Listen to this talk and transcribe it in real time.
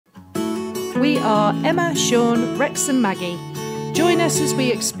We are Emma, Sean, Rex and Maggie. Join us as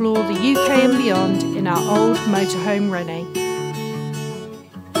we explore the UK and beyond in our old motorhome Rennie.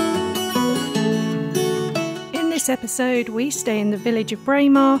 In this episode, we stay in the village of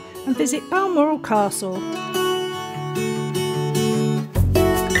Braemar and visit Balmoral Castle.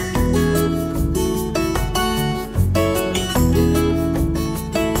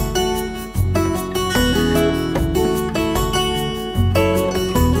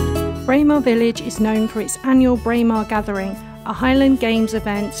 Braemar Village is known for its annual Braemar Gathering, a Highland Games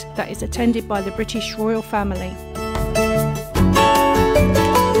event that is attended by the British royal family.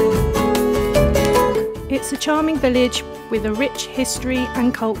 It's a charming village with a rich history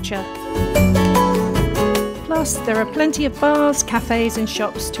and culture. Plus, there are plenty of bars, cafes and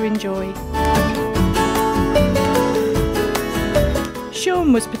shops to enjoy.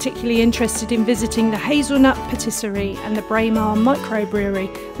 Sean was particularly interested in visiting the Hazelnut Patisserie and the Braemar Microbrewery,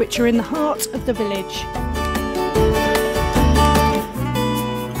 which are in the heart of the village.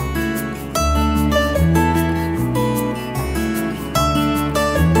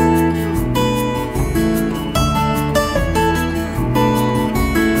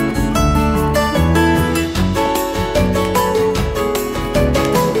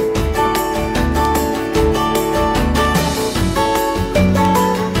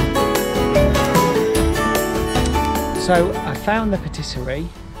 So I found the patisserie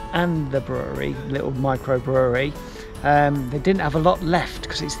and the brewery, little microbrewery. They didn't have a lot left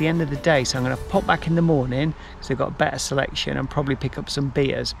because it's the end of the day, so I'm going to pop back in the morning because they've got a better selection and probably pick up some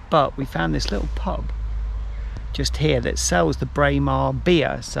beers. But we found this little pub just here that sells the Braemar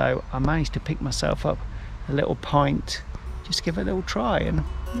beer, so I managed to pick myself up a little pint, just give it a little try, and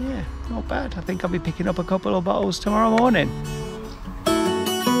yeah, not bad. I think I'll be picking up a couple of bottles tomorrow morning.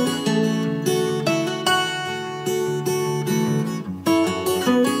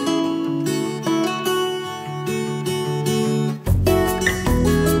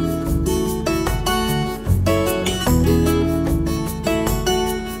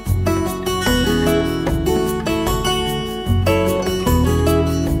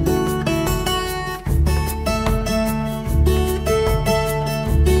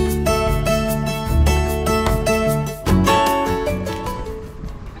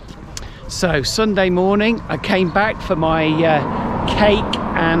 So Sunday morning I came back for my cake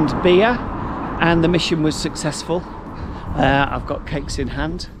and beer, and the mission was successful. I've got cakes in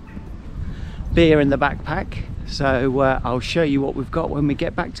hand, beer in the backpack, so I'll show you what we've got when we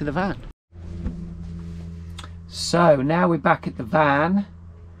get back to the van. So now we're back at the van.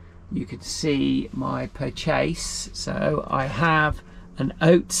 You can see my purchase. So I have an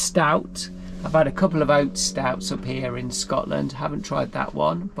oat stout. I've had a couple of oat stouts up here in Scotland, haven't tried that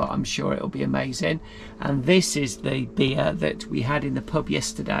one, but I'm sure it'll be amazing. And this is the beer that we had in the pub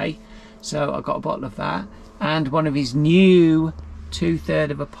yesterday, so I got a bottle of that, and one of his new 2/3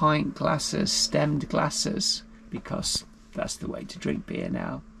 of a pint glasses, stemmed glasses, because that's the way to drink beer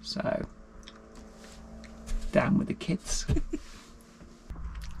now, so down with the kids.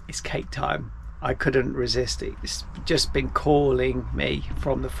 It's cake time. I couldn't resist it. It's just been calling me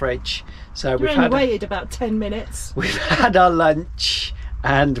from the fridge. So we've only waited about 10 minutes. We've had our lunch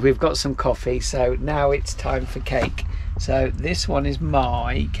and we've got some coffee. So now it's time for cake. So this one is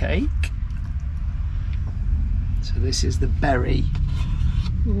my cake. So this is the berry.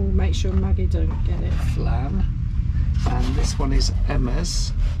 We'll make sure Maggie don't get it. Flan. And this one is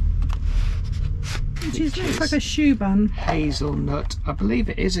Emma's. Which looks like a shoe bun. Hazelnut. I believe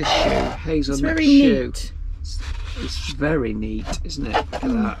it is a shoe. Hazelnut it's very shoe. Neat. It's very neat, isn't it? Look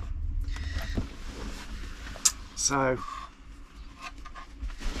at that. So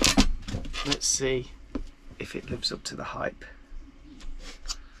let's see if it lives up to the hype.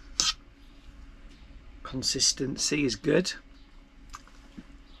 Consistency is good.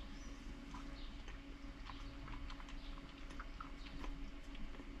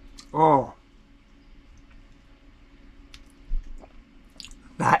 Oh,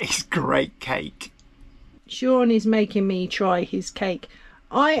 that is great cake. Sean is making me try his cake.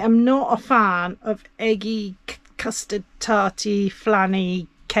 I am not a fan of eggy, custard tarty, flanny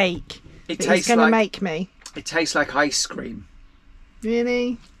cake. It's going to make me. It tastes like ice cream.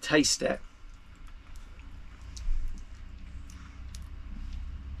 Really? Taste it.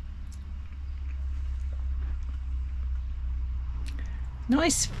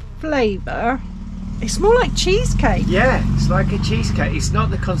 Nice flavour. It's more like cheesecake. Yeah, it's like a cheesecake. It's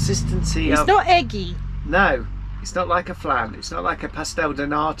not the consistency of... It's not eggy. No, it's not like a flan. It's not like a pastel de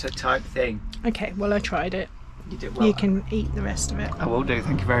nata type thing. Okay, well I tried it. You did well. You can eat the rest of it. I will do,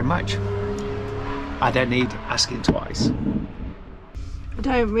 thank you very much. I don't need asking twice. I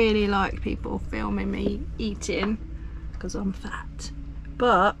don't really like people filming me eating because I'm fat.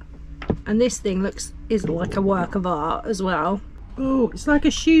 But, and this thing is like a work of art as well. Oh, it's like a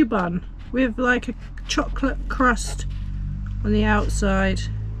shoe bun with like a chocolate crust on the outside.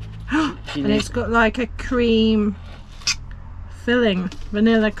 And it's got like a cream filling,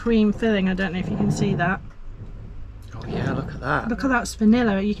 vanilla cream filling. I don't know if you can see that. Oh yeah, look at that. Look at that's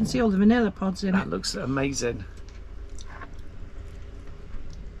vanilla. You can see all the vanilla pods in it. That looks amazing.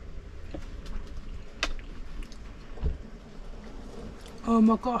 Oh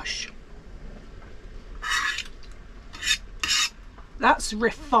my gosh. That's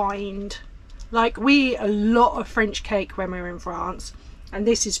refined. Like, we eat a lot of French cake when we're in France, and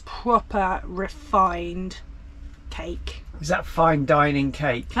this is proper refined cake. Is that fine dining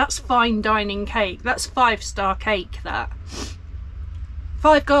cake? That's fine dining cake. That's 5-star cake, that.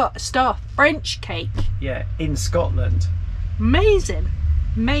 5-star French cake. Yeah, in Scotland. Amazing.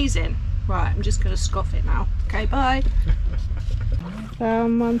 Amazing. Right, I'm just going to scoff it now. Okay, bye.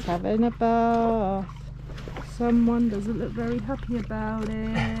 Someone's having a bath. Someone doesn't look very happy about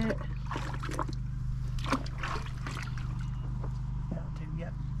it.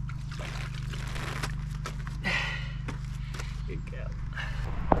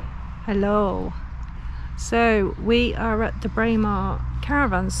 Hello. So we are at the Braemar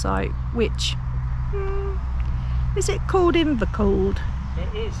caravan site, which is it called Invercold?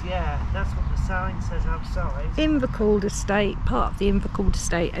 It is, yeah. That's what the sign says outside. Invercold estate, part of the Invercold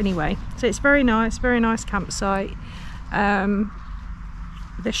estate anyway. So it's very nice campsite.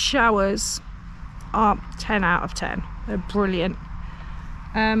 The showers are 10 out of 10. They're brilliant.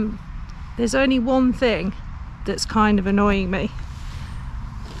 There's only one thing that's kind of annoying me.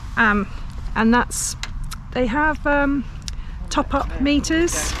 And that's, they have top-up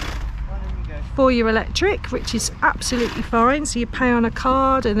meters for your electric, which is absolutely fine. So you pay on a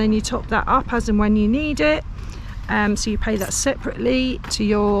card and then you top that up as and when you need it. So you pay that separately to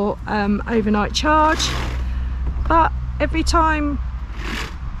your overnight charge. But every time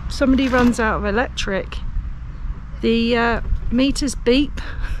somebody runs out of electric, the meters beep.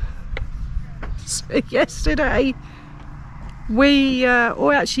 So yesterday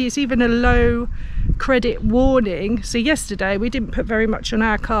or actually it's even a low credit warning. So yesterday we didn't put very much on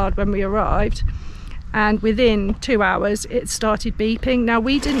our card when we arrived, and within 2 hours it started beeping. Now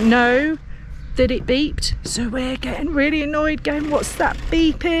we didn't know that it beeped, so we're getting really annoyed going, what's that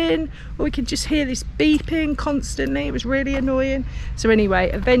beeping? Or we could just hear this beeping constantly. It was really annoying. So anyway,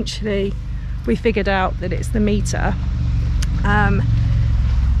 eventually we figured out that it's the meter.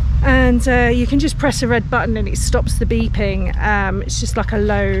 And you can just press a red button and it stops the beeping. It's just like a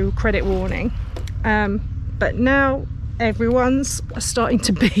low credit warning. But now everyone's starting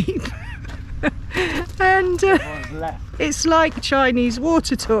to beep. And it's like Chinese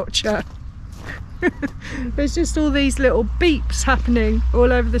water torture. There's just all these little beeps happening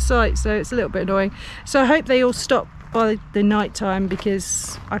all over the site, so it's a little bit annoying. So I hope they all stop by the night time,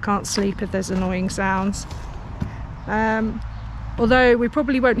 because I can't sleep if there's annoying sounds. Although we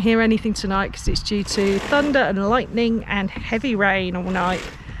probably won't hear anything tonight because it's due to thunder and lightning and heavy rain all night.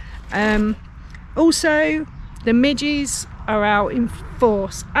 Also, the midges are out in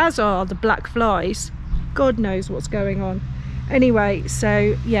force, as are the black flies. God knows what's going on. Anyway,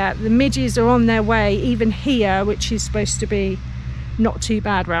 so yeah, the midges are on their way, even here, which is supposed to be not too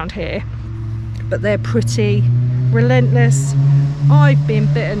bad around here. But they're pretty relentless. I've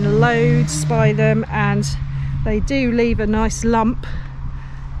been bitten loads by them, and they do leave a nice lump.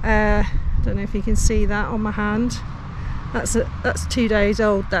 Don't know if you can see that on my hand. That's 2 days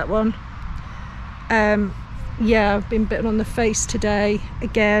old, that one. Yeah, I've been bitten on the face today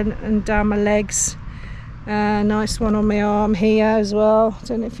again, and down my legs. Nice one on my arm here as well.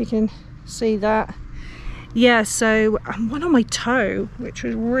 Don't know if you can see that. Yeah, so one on my toe, which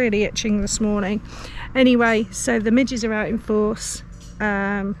was really itching this morning. Anyway, so the midges are out in force.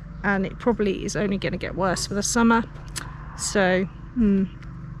 And it probably is only going to get worse for the summer. So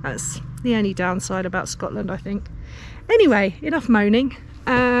that's the only downside about Scotland, I think. Anyway, enough moaning.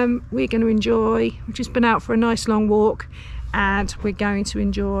 We're going to enjoy, we've just been out for a nice long walk, and we're going to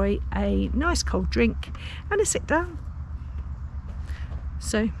enjoy a nice cold drink and a sit down.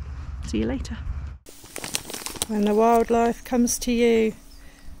 So, see you later. When the wildlife comes to you.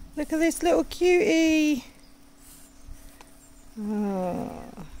 Look at this little cutie. Oh,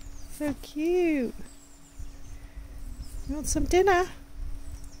 so cute. You want some dinner?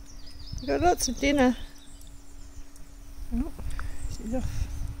 You got lots of dinner. Oh, she's off.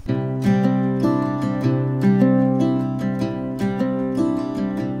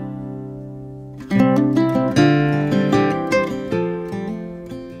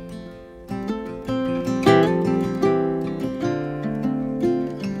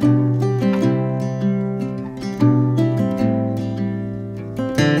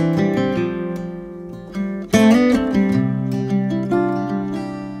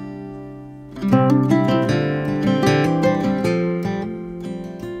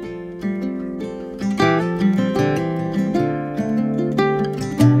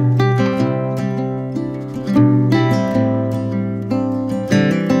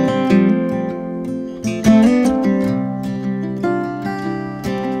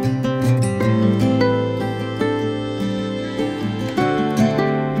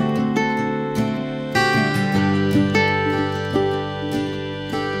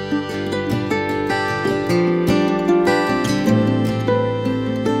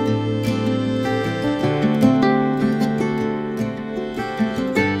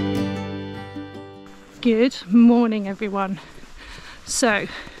 Good morning, everyone. So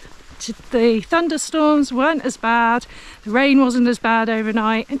the thunderstorms weren't as bad, the rain wasn't as bad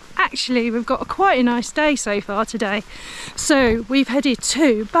overnight, and actually we've got quite a nice day so far today. So we've headed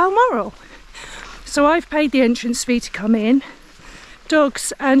to Balmoral. So I've paid the entrance fee to come in.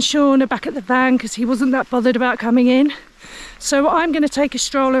 Dogs and Sean are back at the van because he wasn't that bothered about coming in. So I'm going to take a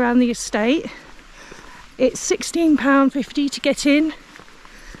stroll around the estate. It's £16.50 to get in,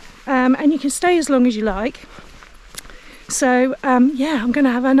 and you can stay as long as you like. So yeah, I'm going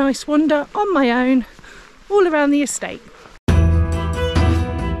to have a nice wander on my own all around the estate.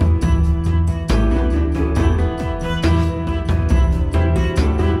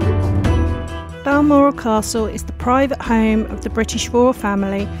 Balmoral Castle is the private home of the British royal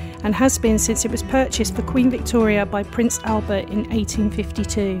family and has been since it was purchased for Queen Victoria by Prince Albert in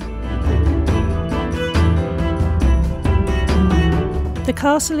 1852. The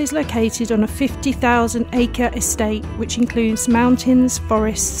castle is located on a 50,000-acre estate which includes mountains,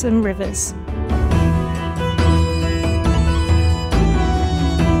 forests and rivers.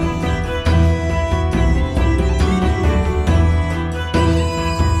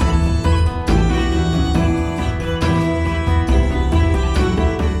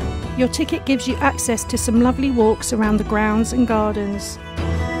 Your ticket gives you access to some lovely walks around the grounds and gardens.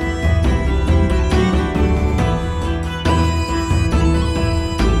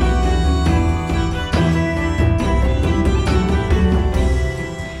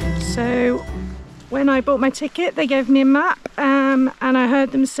 So when I bought my ticket, they gave me a map, and I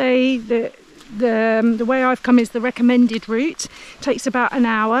heard them say that the way I've come is the recommended route. It takes about an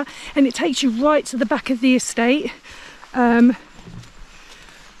hour and it takes you right to the back of the estate.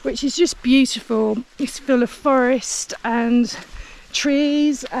 Which is just beautiful. It's full of forest and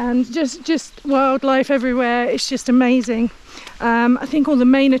trees and just wildlife everywhere. It's just amazing. I think all the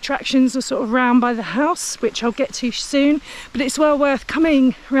main attractions are sort of round by the house, which I'll get to soon, but it's well worth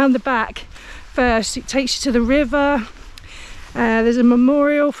coming around the back first. It takes you to the river. There's a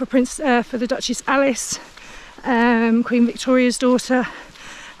memorial for the Duchess Alice, Queen Victoria's daughter.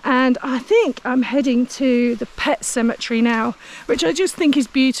 And I think I'm heading to the pet cemetery now, which I just think is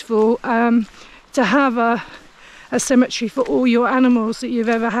beautiful, to have a cemetery for all your animals that you've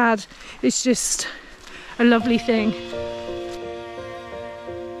ever had. It's just a lovely thing.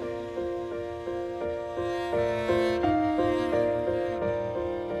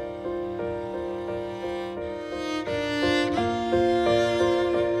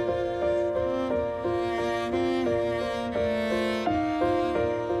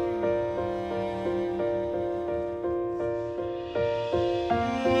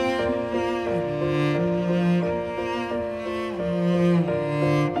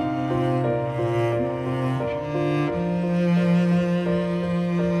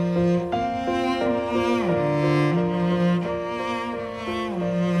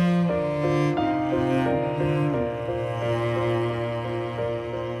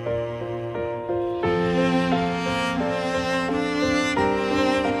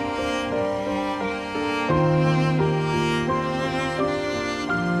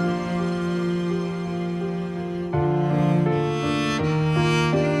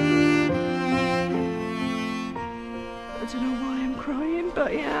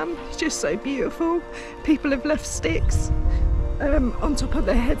 It's just so beautiful. People have left sticks on top of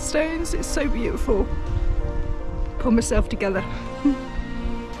their headstones. It's so beautiful. Pull myself together.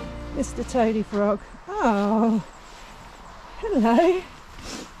 Mr. Toady Frog. Oh, hello.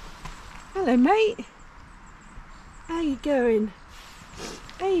 Hello, mate. How you going?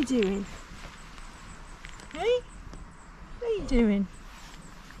 How you doing? Hey? How you doing?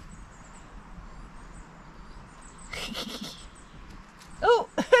 Oh,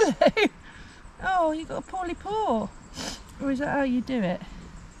 hello. Oh, you got a poorly paw. Or is that how you do it?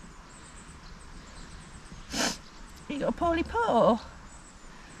 You got a poorly paw?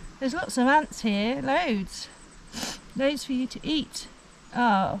 There's lots of ants here, loads. Loads for you to eat.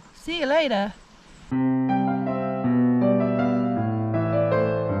 Oh, see you later.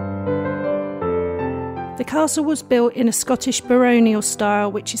 The castle was built in a Scottish baronial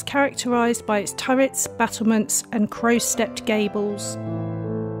style, which is characterised by its turrets, battlements and crow-stepped gables.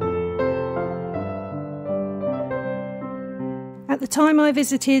 At the time I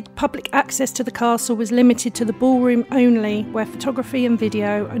visited, public access to the castle was limited to the ballroom only, where photography and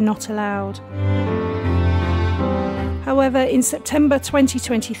video are not allowed. However, in September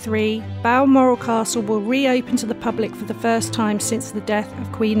 2023, Balmoral Castle will reopen to the public for the first time since the death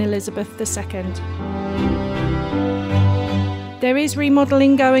of Queen Elizabeth II. There is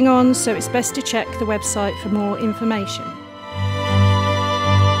remodelling going on, so it's best to check the website for more information.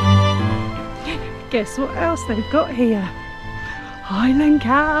 guess what else they've got here? Highland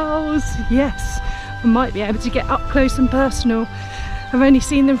cows. Yes, I might be able to get up close and personal. I've only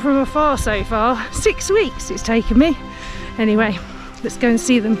seen them from afar so far. 6 weeks it's taken me. Anyway, let's go and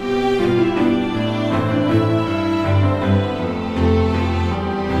see them.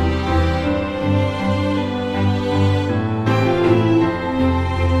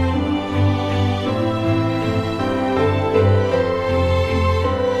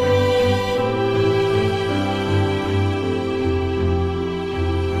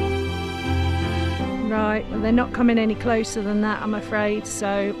 Right, well they're not coming any closer than that, I'm afraid,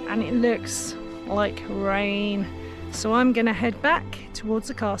 so, and it looks like rain. So I'm gonna head back towards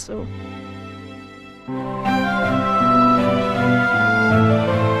the castle.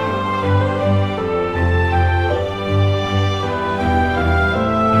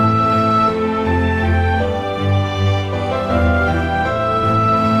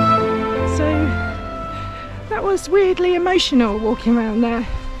 So that was weirdly emotional walking around there.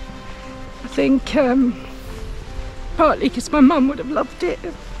 I think partly because my mum would have loved it,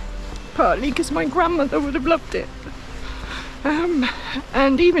 partly because my grandmother would have loved it,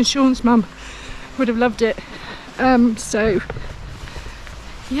 and even Sean's mum would have loved it. So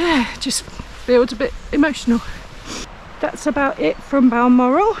yeah, just feels a bit emotional. That's about it from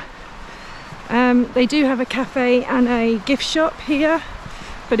Balmoral. They do have a cafe and a gift shop here,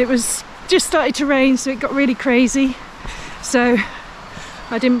 but it was just started to rain, so it got really crazy, so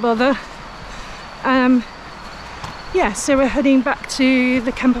I didn't bother. Yeah, so we're heading back to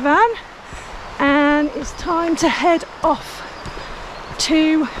the camper van and it's time to head off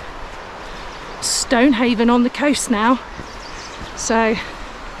to Stonehaven on the coast now. So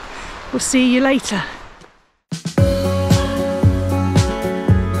we'll see you later.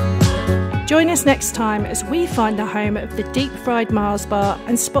 Join us next time as we find the home of the deep fried Mars bar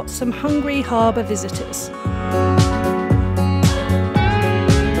and spot some hungry harbour visitors.